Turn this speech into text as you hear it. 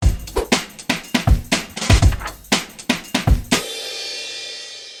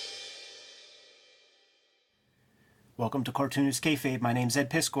Welcome to Cartoonist Kayfabe. My name's Ed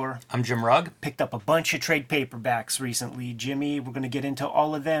Piskor. I'm Jim Rugg. Picked up a bunch of trade paperbacks recently. Jimmy, we're going to get into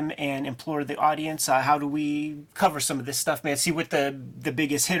all of them and implore the audience, how do we cover some of this stuff, man? See what the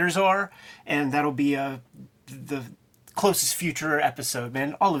biggest hitters are, and that'll be the closest future episode,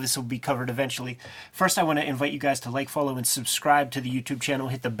 man. All of this will be covered eventually. First, I want to invite you guys to like, follow, and subscribe to the YouTube channel.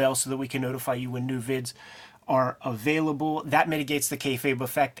 Hit the bell so that we can notify you when new vids are available. That mitigates the kayfabe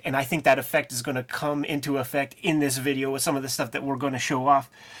effect, and I think that effect is going to come into effect in this video with some of the stuff that we're going to show off.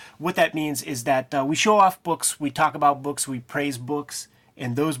 What that means is that we show off books, we talk about books, we praise books,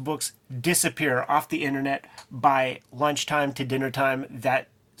 and those books disappear off the internet by lunchtime to dinner time that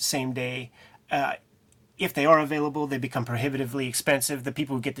same day. If they are available, they become prohibitively expensive. The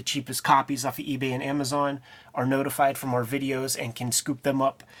people who get the cheapest copies off of eBay and Amazon are notified from our videos and can scoop them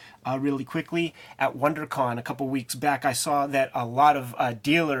up really quickly. At WonderCon a couple weeks back, I saw that a lot of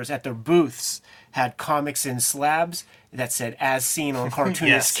dealers at their booths had comics in slabs that said, "As seen on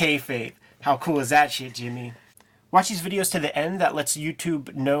Cartoonist Kayfabe." How cool is that shit, Jimmy? Watch these videos to the end. That lets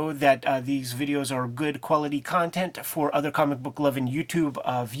YouTube know that these videos are good quality content for other comic book loving YouTube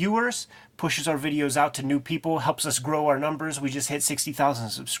viewers. Pushes our videos out to new people, helps us grow our numbers. We just hit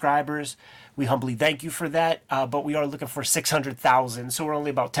 60,000 subscribers. We humbly thank you for that, but we are looking for 600,000, so we're only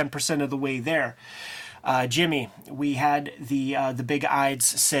about 10% of the way there. Jimmy, we had the Big Ides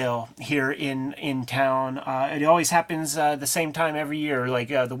sale here in town. It always happens the same time every year, like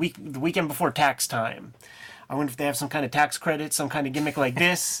the weekend before tax time. I wonder if they have some kind of tax credit, some kind of gimmick like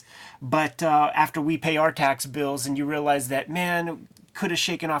this. But after we pay our tax bills and you realize that, man, could have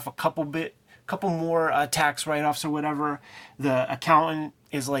shaken off a couple more tax write-offs or whatever, the accountant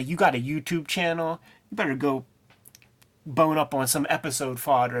is like, you got a YouTube channel, you better go bone up on some episode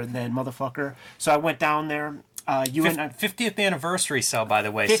fodder then, motherfucker. So I went down there. 50th anniversary sale, by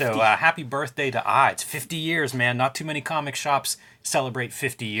the way. 50. So happy birthday to Ides. 50 years, man. Not too many comic shops celebrate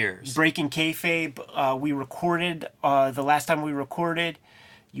 50 years. Breaking kayfabe. We recorded the last time we recorded.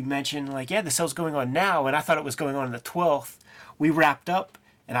 You mentioned like, yeah, the sale's going on now, and I thought it was going on the 12th. We wrapped up,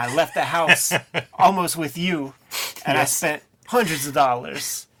 and I left the house almost with you, and I spent hundreds of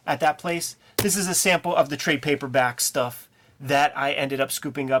dollars at that place. This is a sample of the trade paperback stuff that I ended up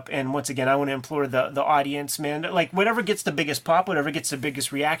scooping up. And once again, I want to implore the audience, man, like whatever gets the biggest pop, whatever gets the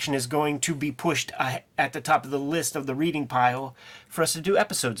biggest reaction is going to be pushed at the top of the list of the reading pile for us to do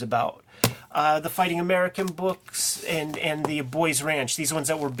episodes about. The Fighting American books and the Boys Ranch, these ones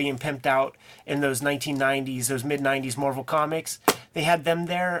that were being pimped out in those 1990s, those mid-90s Marvel comics, they had them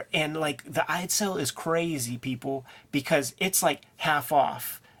there. And like the Ides sale is crazy, people, because it's like half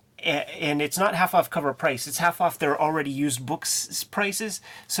off. And it's not half off cover price. It's half off their already used books prices.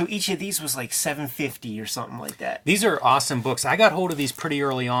 So each of these was like $7.50 or something like that. These are awesome books. I got hold of these pretty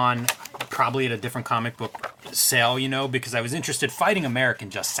early on, probably at a different comic book sale, because I was interested. Fighting American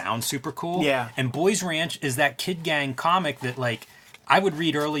just sounds super cool. Yeah. And Boys Ranch is that kid gang comic that, like, I would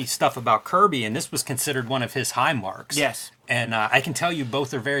read early stuff about Kirby, and this was considered one of his high marks. Yes. And I can tell you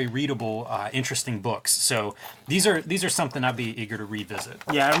both are very readable, interesting books. So these are something I'd be eager to revisit.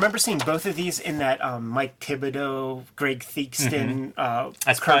 Yeah, I remember seeing both of these in that Mike Thibodeau, Greg Theakston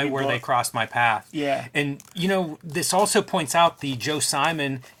That's Kirby probably where book. they crossed my path. Yeah. And, this also points out the Joe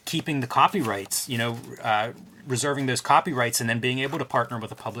Simon keeping the copyrights, reserving those copyrights and then being able to partner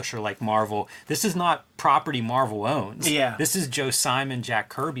with a publisher like Marvel. This is not property Marvel owns. Yeah. This is Joe Simon, Jack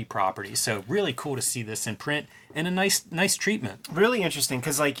Kirby property. So really cool to see this in print and a nice treatment. Really interesting,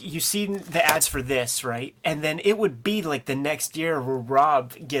 because like you see the ads for this, right? And then it would be like the next year where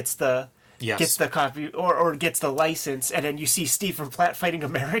Rob gets the copy or gets the license, and then you see Stephen Platt Fighting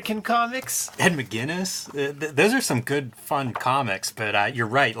American comics. Ed McGuinness. Those are some good, fun comics, but you're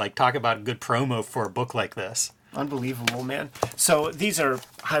right. Like, talk about good promo for a book like this. Unbelievable, man. So these are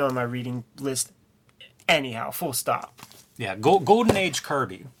high on my reading list anyhow, full stop. Yeah, Golden Age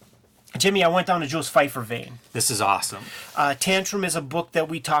Kirby. Jimmy, I went down to Jules Pfeiffer vein. This is awesome. Tantrum is a book that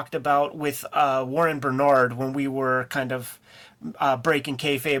we talked about with Warren Bernard when we were kind of breaking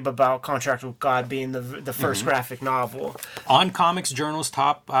kayfabe about Contract with God being the first graphic novel. On Comics Journal's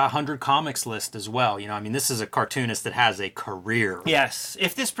top 100 comics list as well. This is a cartoonist that has a career. Yes.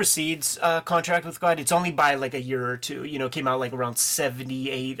 If this precedes Contract with God, it's only by like a year or two. It came out like around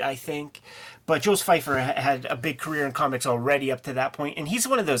 78, I think. But Jules Pfeiffer had a big career in comics already up to that point. And he's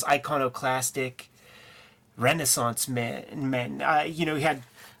one of those iconoclastic Renaissance men. He had,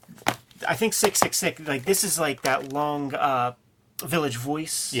 I think, 666. Like, this is like that long Village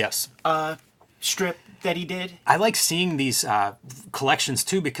Voice strip that he did. I like seeing these collections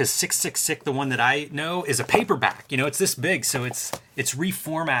too, because 666, the one that I know, is a paperback. It's this big, so it's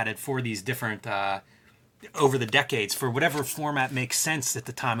reformatted for these different over the decades for whatever format makes sense at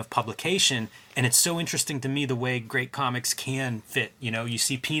the time of publication. And it's so interesting to me the way great comics can fit. You know, you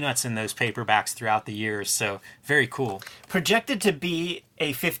see Peanuts in those paperbacks throughout the years. So very cool. Projected to be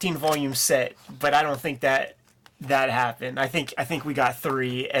a 15-volume set, but I don't think that happened. I think we got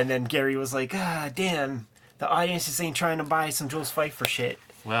 3, and then Gary was like, damn, the audience just ain't trying to buy some Jules Pfeiffer shit.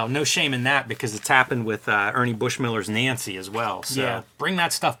 Well, no shame in that, because it's happened with Ernie Bushmiller's Nancy as well. So bring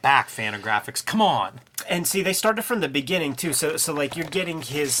that stuff back, Fantagraphics. Come on. And see, they started from the beginning too. So like you're getting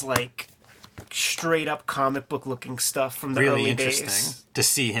his like straight up comic book looking stuff from the Really early interesting days. to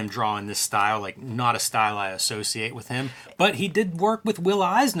see him draw in this style, like not a style I associate with him. But he did work with Will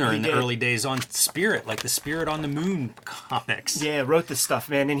Eisner in the early days on Spirit, like the Spirit on the Moon comics. Yeah, wrote this stuff,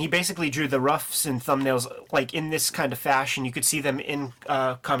 man, and he basically drew the roughs and thumbnails like in this kind of fashion. You could see them in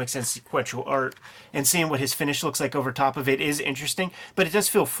comics and sequential art, and seeing what his finish looks like over top of it is interesting, but it does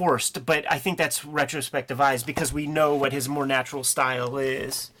feel forced. But I think that's retrospective eyes because we know what his more natural style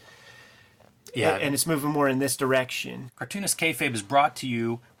is. Yeah, and it's moving more in this direction. Cartoonist Kayfabe is brought to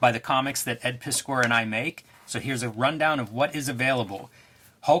you by the comics that Ed Piskor and I make. So here's a rundown of what is available.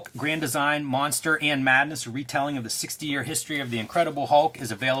 Hulk, Grand Design, Monster, and Madness, a retelling of the 60-year history of the Incredible Hulk,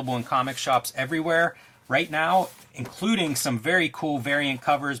 is available in comic shops everywhere right now, including some very cool variant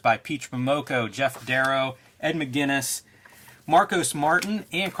covers by Peach Momoko, Jeff Darrow, Ed McGuinness, Marcos Martin,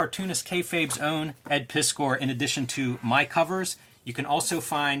 and Cartoonist Kayfabe's own Ed Piskor, in addition to my covers. You can also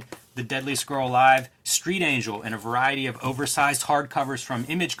find The Deadliest Girl Alive, Street Angel, and a variety of oversized hardcovers from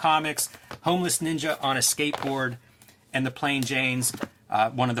Image Comics, Homeless Ninja on a Skateboard, and The Plain Janes,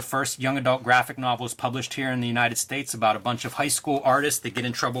 one of the first young adult graphic novels published here in the United States about a bunch of high school artists that get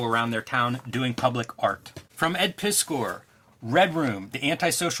in trouble around their town doing public art. From Ed Piskor, Red Room, the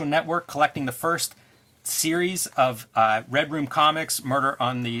antisocial network collecting the first series of Red Room comics, Murder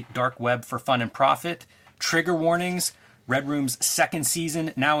on the Dark Web for Fun and Profit, Trigger Warnings, Red Room's second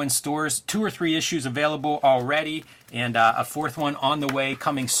season now in stores. 2 or 3 issues available already, and a 4th one on the way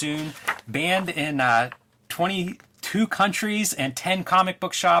coming soon. Banned in 22 countries and 10 comic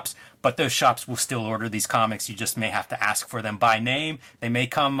book shops, but those shops will still order these comics. You just may have to ask for them by name. They may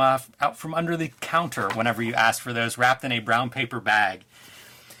come out from under the counter whenever you ask for those, wrapped in a brown paper bag.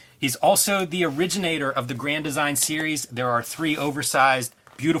 He's also the originator of the Grand Design series. There are 3 oversized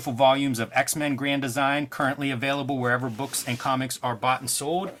beautiful volumes of X-Men Grand Design currently available wherever books and comics are bought and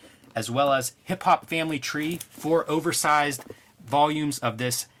sold, as well as Hip Hop Family Tree, 4 oversized volumes of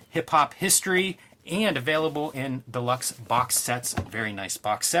this hip hop history, and available in deluxe box sets, very nice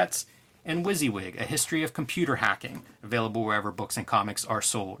box sets, and WYSIWYG, a history of computer hacking, available wherever books and comics are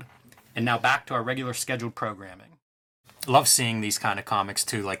sold. And now back to our regular scheduled programming. Love seeing these kind of comics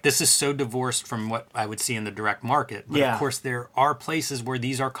too. Like, this is so divorced from what I would see in the direct market. But of course, there are places where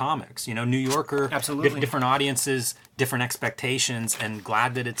these are comics. You know, New Yorker, absolutely different audiences, different expectations, and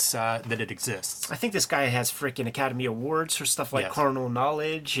glad that it's that it exists. I think this guy has freaking Academy Awards for stuff like Carnal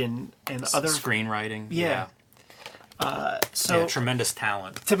Knowledge and other screenwriting. So tremendous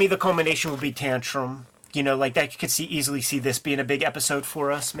talent. To me, the culmination would be Tantrum. You know, like that, you could easily see this being a big episode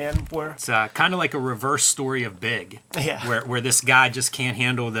for us, man. Where it's kind of like a reverse story of Big, yeah, where this guy just can't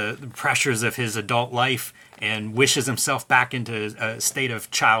handle the pressures of his adult life and wishes himself back into a state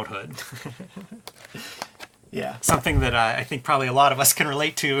of childhood. Yeah, something that I think probably a lot of us can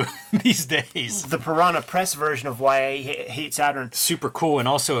relate to these days. The Piranha Press version of Why I Hate Saturn. Super cool, and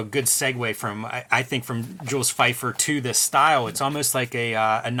also a good segue from, I think, from Jules Pfeiffer to this style. It's almost like a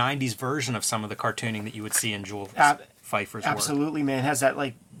 90s version of some of the cartooning that you would see in Jules Pfeiffer's work. Absolutely, man. It has that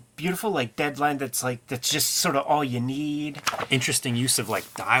like beautiful like deadline that's just sort of all you need. Interesting use of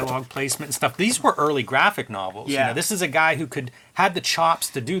like dialogue placement and stuff. These were early graphic novels. Yeah. You know, this is a guy who had the chops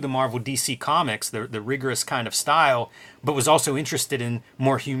to do the Marvel DC comics, the rigorous kind of style, but was also interested in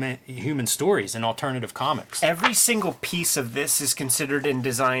more human stories and alternative comics. Every single piece of this is considered and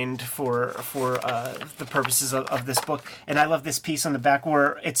designed for the purposes of this book. And I love this piece on the back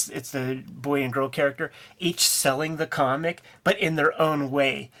where it's the boy and girl character, each selling the comic, but in their own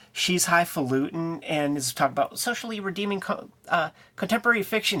way. She's highfalutin and is talking about socially redeeming contemporary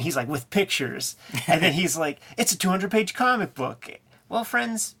fiction. He's like, with pictures. And then he's like, it's a 200-page comic book. Well,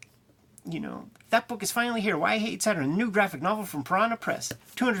 friends, you know, that book is finally here. Why I Hate Saturn, a new graphic novel from Piranha Press.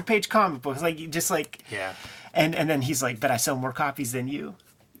 200-page comic book. Like, just like... Yeah. And then he's like, but I sell more copies than you.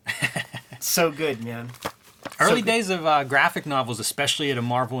 So good, man. Early days of graphic novels, especially at a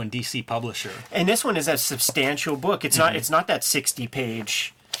Marvel and DC publisher. And this one is a substantial book. It's not that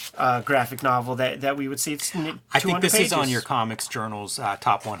 60-page graphic novel that we would see. It's I think this pages. is on your Comics Journal's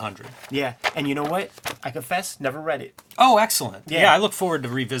top 100. Yeah, and you know what? I confess, never read it. Oh, excellent. Yeah. Yeah, I look forward to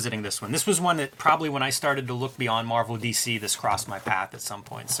revisiting this one. This was one that probably when I started to look beyond Marvel DC, this crossed my path at some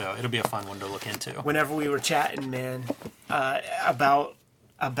point. So it'll be a fun one to look into. Whenever we were chatting, man, about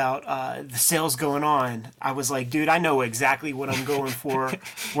the sales going on, I was like, dude, I know exactly what I'm going for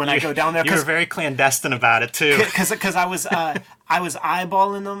when I go down there. You were very clandestine about it too. Because I was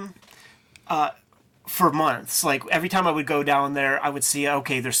eyeballing them for months. Like every time I would go down there, I would see,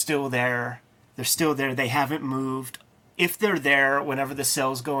 okay, they're still there. They're still there. They haven't moved. If they're there, whenever the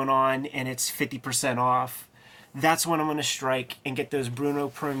sale's going on and it's 50% off, that's when I'm going to strike and get those Bruno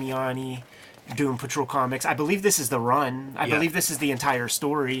Premiani Doom Patrol comics. I believe this is the run. I believe this is the entire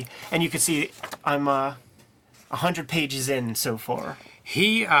story. And you can see I'm 100 pages in so far.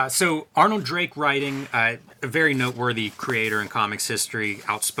 So Arnold Drake writing, a very noteworthy creator in comics history,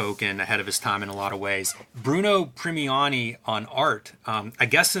 outspoken, ahead of his time in a lot of ways. Bruno Premiani on art, I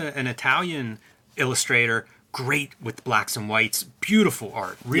guess an Italian illustrator, great with blacks and whites, beautiful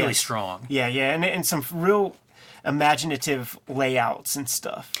art, really strong. Yeah, and some real imaginative layouts and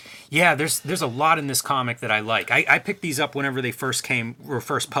stuff. Yeah, there's a lot in this comic that I like. I picked these up whenever they were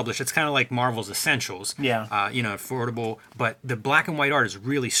first published. It's kind of like Marvel's Essentials. Yeah. Affordable, but the black and white art is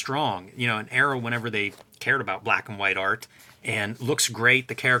really strong. An era whenever they cared about black and white art, and looks great.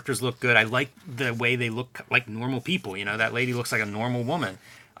 The characters look good. I like the way they look like normal people. That lady looks like a normal woman.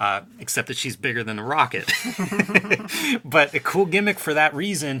 Except that she's bigger than a rocket. But a cool gimmick for that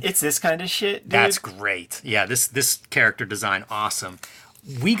reason. It's this kind of shit, dude. That's great. Yeah, this character design, awesome.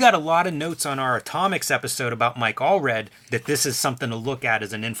 We got a lot of notes on our Atomics episode about Mike Allred that this is something to look at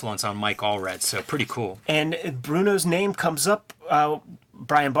as an influence on Mike Allred, so pretty cool. And Bruno's name comes up.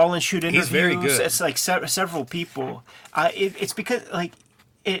 Brian Ballenshoot interviews. He's very good. It's like several people. It's because like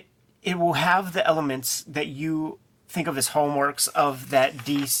it will have the elements that you think of as hallmarks of that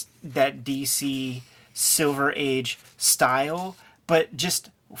DC Silver Age style, but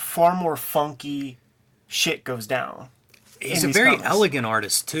just far more funky shit goes down. He's a very elegant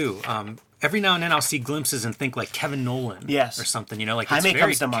artist too. Every now and then I'll see glimpses and think like Kevin Nolan, yes, or something. Like Jaime it's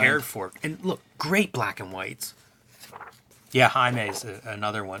very comes to mind. cared for. And look, great black and whites. Yeah, Jaime's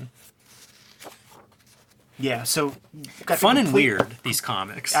another one. Yeah, so got fun and weird, these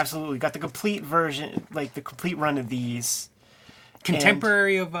comics. Absolutely, got the complete version, like the complete run of these.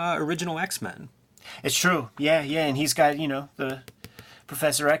 Contemporary of original X-Men. It's true, yeah, and he's got the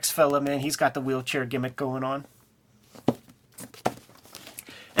Professor X fella, man. He's got the wheelchair gimmick going on.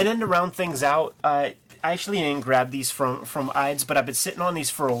 And then to round things out, I actually didn't grab these from IDES, but I've been sitting on these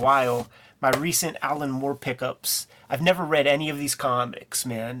for a while. My recent Alan Moore pickups. I've never read any of these comics,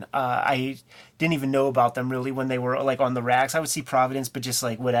 man. I didn't even know about them really when they were like on the racks. I would see Providence, but just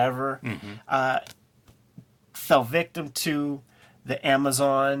like whatever. Mm-hmm. Fell victim to the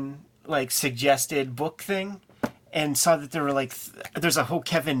Amazon like suggested book thing, and saw that there were like there's a whole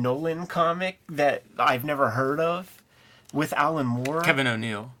Kevin Nolan comic that I've never heard of with Alan Moore. Kevin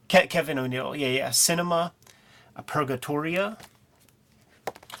O'Neill. Kevin O'Neill. Yeah. Cinema, Purgatoria.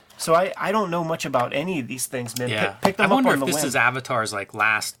 So I don't know much about any of these things, man. Yeah. Pick them I wonder up on if the this whim. is Avatar's like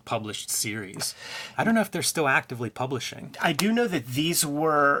last published series. I don't know if they're still actively publishing. I do know that these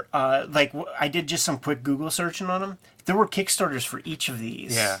were I did just some quick Google searching on them. There were Kickstarters for each of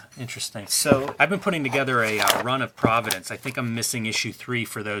these. Yeah, interesting. So I've been putting together a run of Providence. I think I'm missing issue 3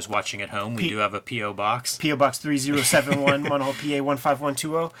 for those watching at home. We do have a P.O. box. P.O. Box 3071, Monohole, PA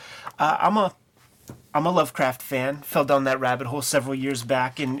 15120. I'm a Lovecraft fan. Fell down that rabbit hole several years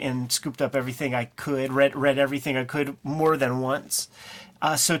back and scooped up everything I could. Read everything I could more than once.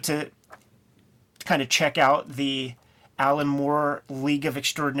 So to kind of check out the Alan Moore League of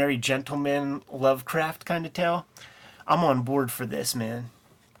Extraordinary Gentlemen Lovecraft kind of tale, I'm on board for this, man.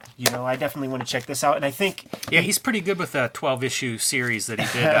 I definitely want to check this out. And I think... Yeah, he's pretty good with a 12-issue series that he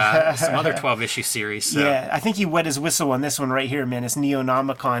did, some other 12-issue series. So. Yeah, I think he wet his whistle on this one right here, man. It's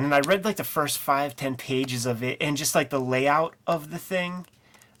Neonomicon. And I read like the first 5-10 pages of it, and just like the layout of the thing.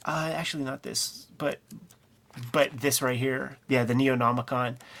 Actually, not this, but this right here. Yeah, the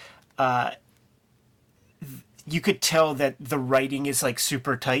Neonomicon. You could tell that the writing is like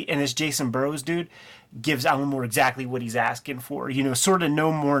super tight. And this Jason Burrows dude gives Alan Moore exactly what he's asking for. Sort of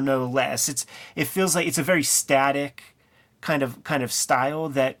no more, no less. It feels like it's a very static kind of style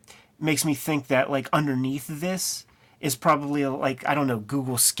that makes me think that like underneath this is probably like, I don't know,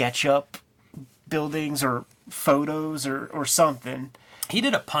 Google SketchUp buildings or photos or something. He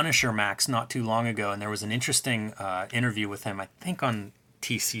did a Punisher Max not too long ago, and there was an interesting interview with him, I think on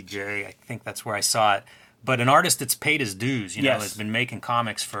TCJ. I think that's where I saw it. but an artist that's paid his dues, you know, Yes. has been making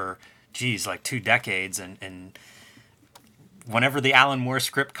comics for, geez, like 2 decades. And whenever the Alan Moore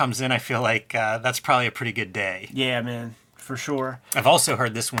script comes in, I feel like that's probably a pretty good day. Yeah, man, for sure. I've also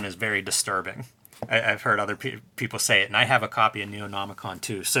heard this one is very disturbing. I've heard other people say it, and I have a copy of Neonomicon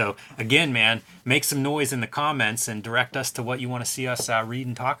too. So again, man, make some noise in the comments and direct us to what you want to see us read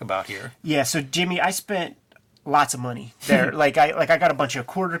and talk about here. Yeah, so Jimmy, I spent lots of money there. I got a bunch of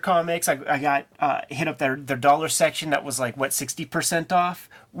quarter comics. I got hit up their dollar section that was like what 60% off.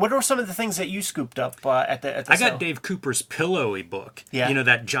 What are some of the things that you scooped up at the I sale? got Dave Cooper's Pillowy book. Yeah. You know,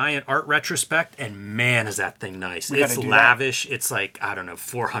 that giant art retrospect, and man, is that thing nice. We It's gotta do lavish. It's like, I don't know,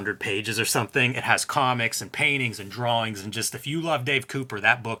 400 pages or something. It has comics and paintings and drawings, and just if you love Dave Cooper,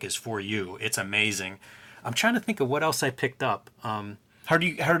 that book is for you. It's amazing. I'm trying to think of what else I picked up. Heard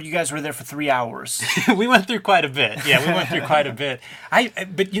you guys were there for 3 hours. We went through quite a bit. Yeah, we went through quite a bit.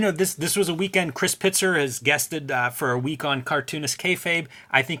 But you know, this was a weekend. Chris Pitzer has guested for a week on Cartoonist Kayfabe.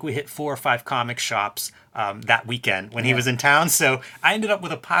 I think we hit 4 or 5 comic shops that weekend when he was in town. So I ended up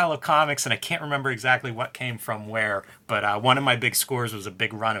with a pile of comics, and I can't remember exactly what came from where. But one of my big scores was a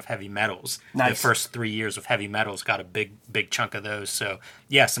big run of Heavy Metals. Nice. The first 3 years of Heavy Metals got a big chunk of those. So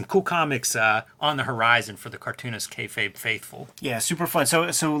yeah, some cool comics on the horizon for the Cartoonist Kayfabe faithful. Yeah, super fun.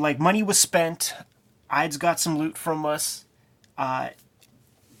 So like money was spent. Ides got some loot from us.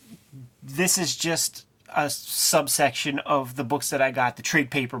 This is just a subsection of the books that I got, the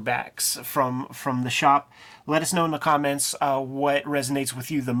trade paperbacks from the shop. Let us know in the comments what resonates with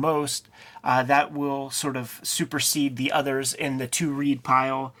you the most. That will sort of supersede the others in the to-read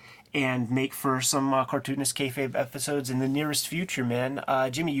pile and make for some Cartoonist Kayfabe episodes in the nearest future, man.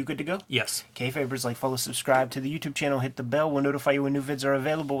 Jimmy, you good to go? Yes. Kayfabers, like, follow, subscribe to the YouTube channel, hit the bell. We'll notify you when new vids are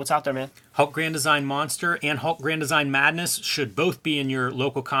available. What's out there, man? Hulk Grand Design Monster and Hulk Grand Design Madness should both be in your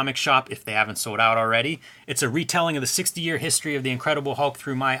local comic shop if they haven't sold out already. It's a retelling of the 60-year history of the Incredible Hulk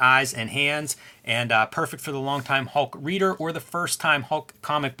through my eyes and hands, and perfect for the longtime Hulk reader or the first-time Hulk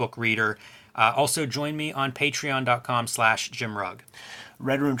comic book reader. Also, join me on patreon.com/JimRugg.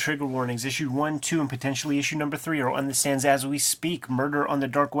 Red Room trigger warnings. Issue 1, 2, and potentially issue number 3 are on the stands as we speak. Murder on the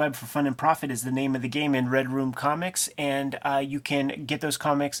Dark Web for Fun and Profit is the name of the game in Red Room Comics, and you can get those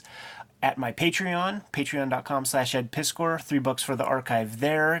comics at my Patreon, patreon.com/EdPiskor. $3 for the archive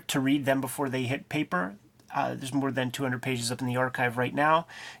there to read them before they hit paper. There's more than 200 pages up in the archive right now.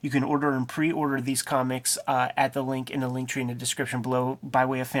 You can order and pre-order these comics at the link in the link tree in the description below by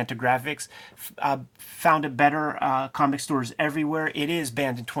way of Fantagraphics. Found it better. Comic stores everywhere. It is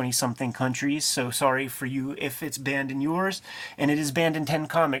banned in 20-something countries, so sorry for you if it's banned in yours. And it is banned in 10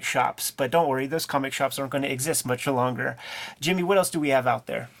 comic shops. But don't worry, those comic shops aren't going to exist much longer. Jimmy, what else do we have out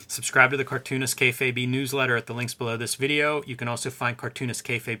there? Subscribe to the Cartoonist Kayfabe newsletter at the links below this video. You can also find Cartoonist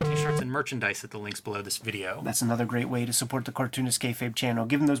Kayfabe t-shirts and merchandise at the links below this video. That's another great way to support the Cartoonist Kayfabe channel.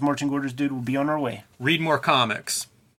 Given those marching orders, dude, we'll be on our way. Read more comics.